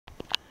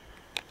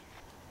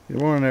Good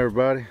morning,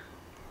 everybody.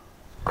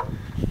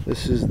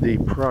 This is the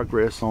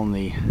progress on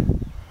the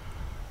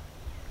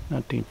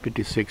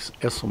 1956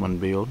 Eshelman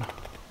build.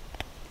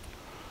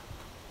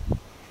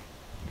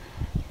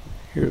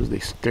 Here's the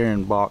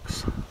steering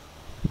box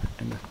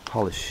and the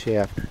polished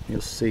shaft.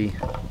 You'll see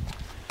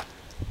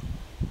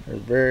there's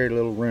very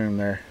little room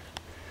there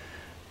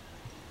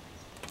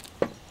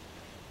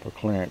for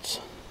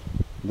clearance.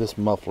 This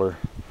muffler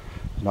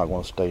is not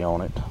going to stay on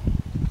it,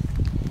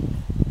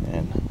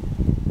 and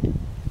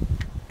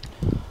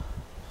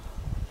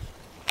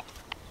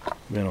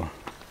been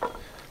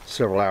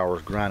several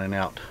hours grinding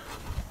out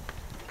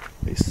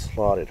these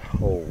slotted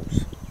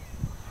holes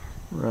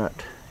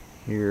right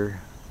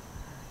here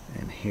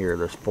and here.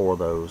 There's 4 of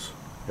those.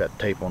 Got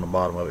tape on the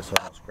bottom of it so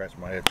I don't scratch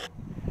my head.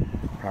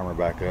 Primer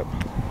back up.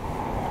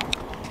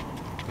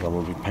 I'm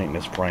going to be painting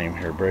this frame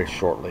here very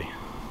shortly.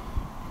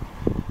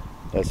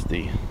 That's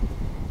the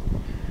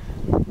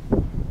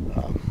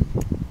I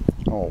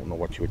don't know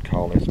what you would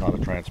call it. It's not a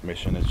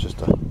transmission, it's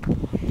just a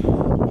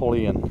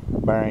pulley and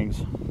bearings,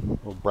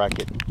 little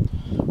bracket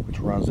which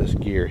runs this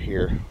gear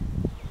here,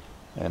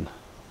 and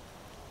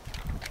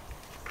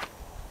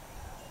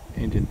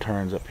engine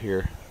turns up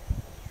here.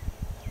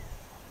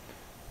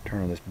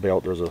 Turning this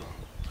belt, there's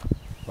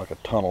like a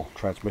tunnel,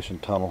 transmission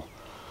tunnel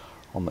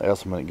on the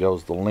eshelman. It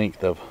goes the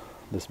length of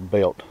this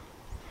belt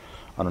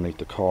underneath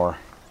the car.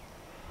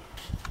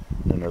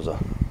 Then there's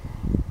a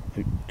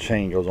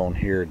chain goes on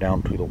here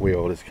down to the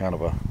wheel. It's kind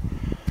of a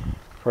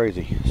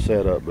crazy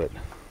setup, but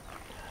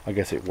I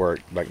guess it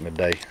worked back in the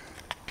day.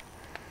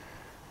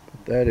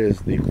 But that is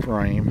the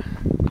frame.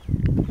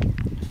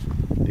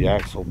 The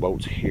axle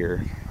bolts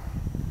here,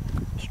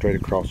 straight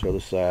across the other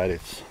side.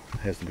 It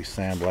has to be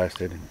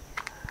sandblasted.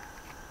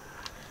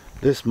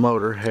 This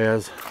motor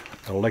has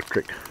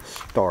electric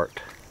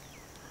start.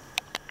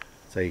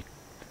 It's a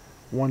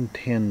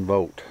 110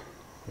 volt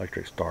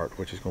electric start,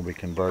 which is going to be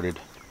converted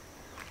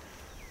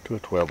to a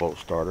 12 volt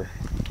starter.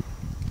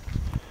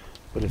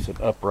 But it's an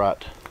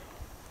upright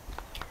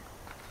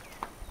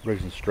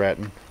Briggs &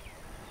 Stratton.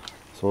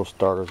 So those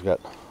starters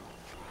got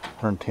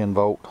 110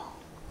 volt,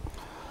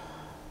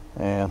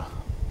 and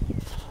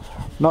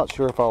not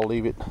sure if I'll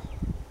leave it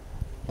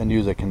and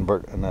use an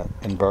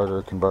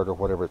inverter, converter,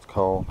 whatever it's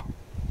called.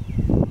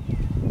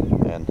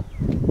 And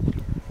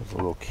there's a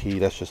little key.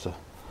 That's just a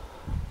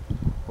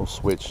little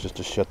switch just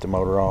to shut the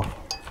motor off.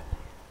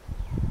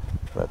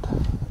 But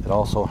it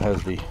also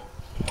has the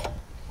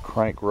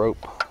crank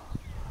rope,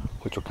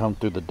 which will come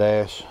through the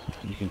dash.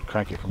 You can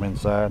crank it from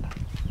inside.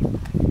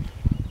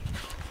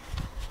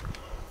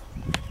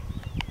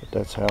 But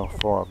that's how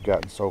far I've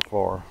gotten so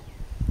far.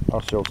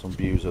 I'll show some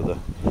views of the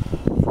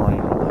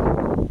frame,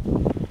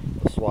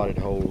 the slotted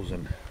holes,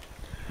 and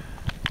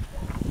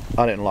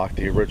I didn't like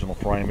the original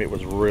frame. It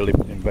was really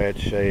in bad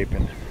shape,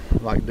 and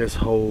like this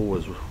hole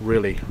was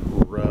really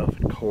rough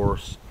and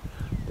coarse.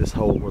 This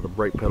hole where the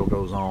brake pedal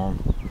goes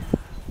on,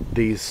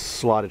 these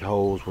slotted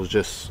holes was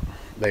just,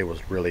 they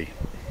was really,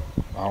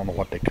 I don't know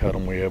what they cut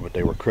them with, but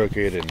they were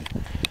crooked and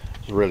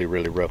it was really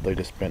rough. They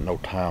just spent no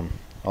time.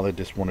 All they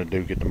just wanted to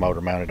do, get the motor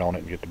mounted on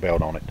it and get the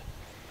belt on it.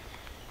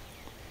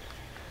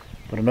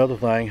 But another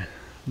thing,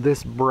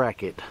 this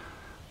bracket,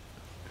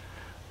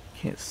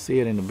 can't see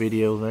it in the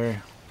video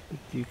there, but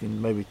you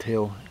can maybe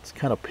tell it's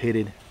kind of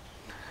pitted.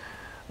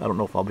 I don't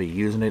know if I'll be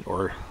using it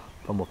or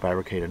if I'm going to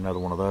fabricate another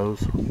one of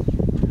those.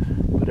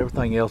 But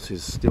everything else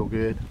is still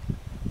good.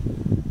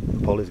 The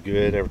pulley's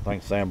good,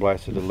 everything's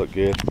sandblasted, it'll look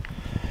good.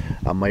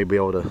 I may be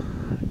able to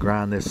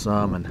grind this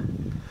some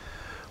and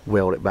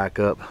weld it back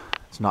up.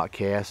 It's not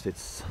cast,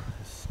 it's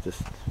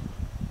just,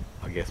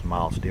 I guess,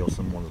 mild steel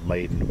someone's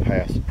made in the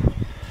past.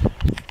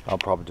 I'll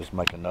probably just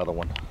make another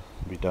one,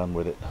 be done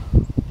with it,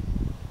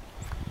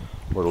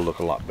 where it'll look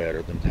a lot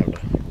better than having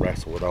to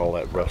wrestle with all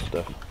that rough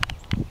stuff.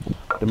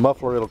 The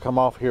muffler, it'll come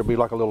off here, be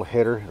like a little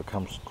header. It'll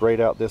come straight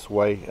out this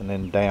way and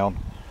then down,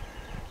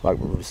 like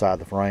beside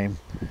the frame.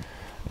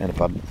 And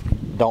if I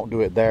don't do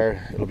it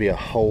there, it'll be a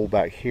hole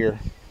back here,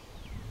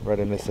 right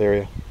in this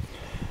area,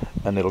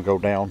 and it'll go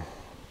down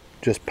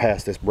just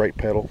past this brake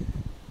pedal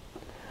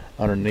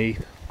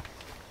underneath,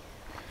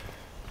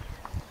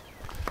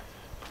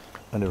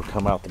 and it'll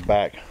come out the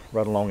back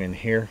right along in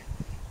here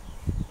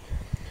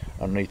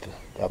underneath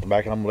out the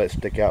back, and I'm gonna let it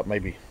stick out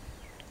maybe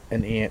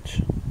an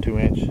inch, 2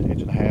 inch,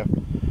 inch and a half.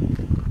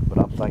 But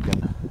I'm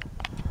thinking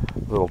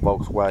little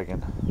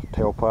Volkswagen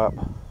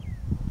tailpipe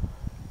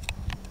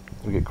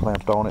will get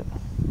clamped on it.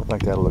 I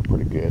think that'll look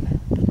pretty good.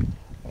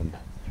 And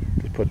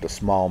just put the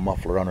small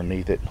muffler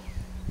underneath it,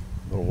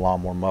 little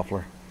lawnmower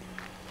muffler.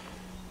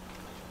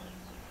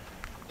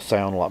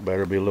 Sound a lot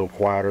better, be a little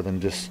quieter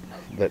than just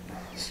that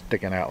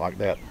sticking out like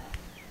that.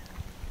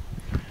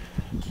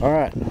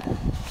 Alright,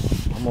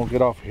 I'm gonna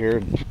get off here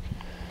and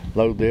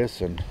load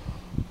this, and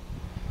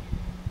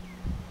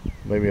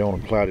maybe on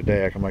a cloudy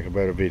day I can make a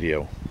better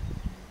video.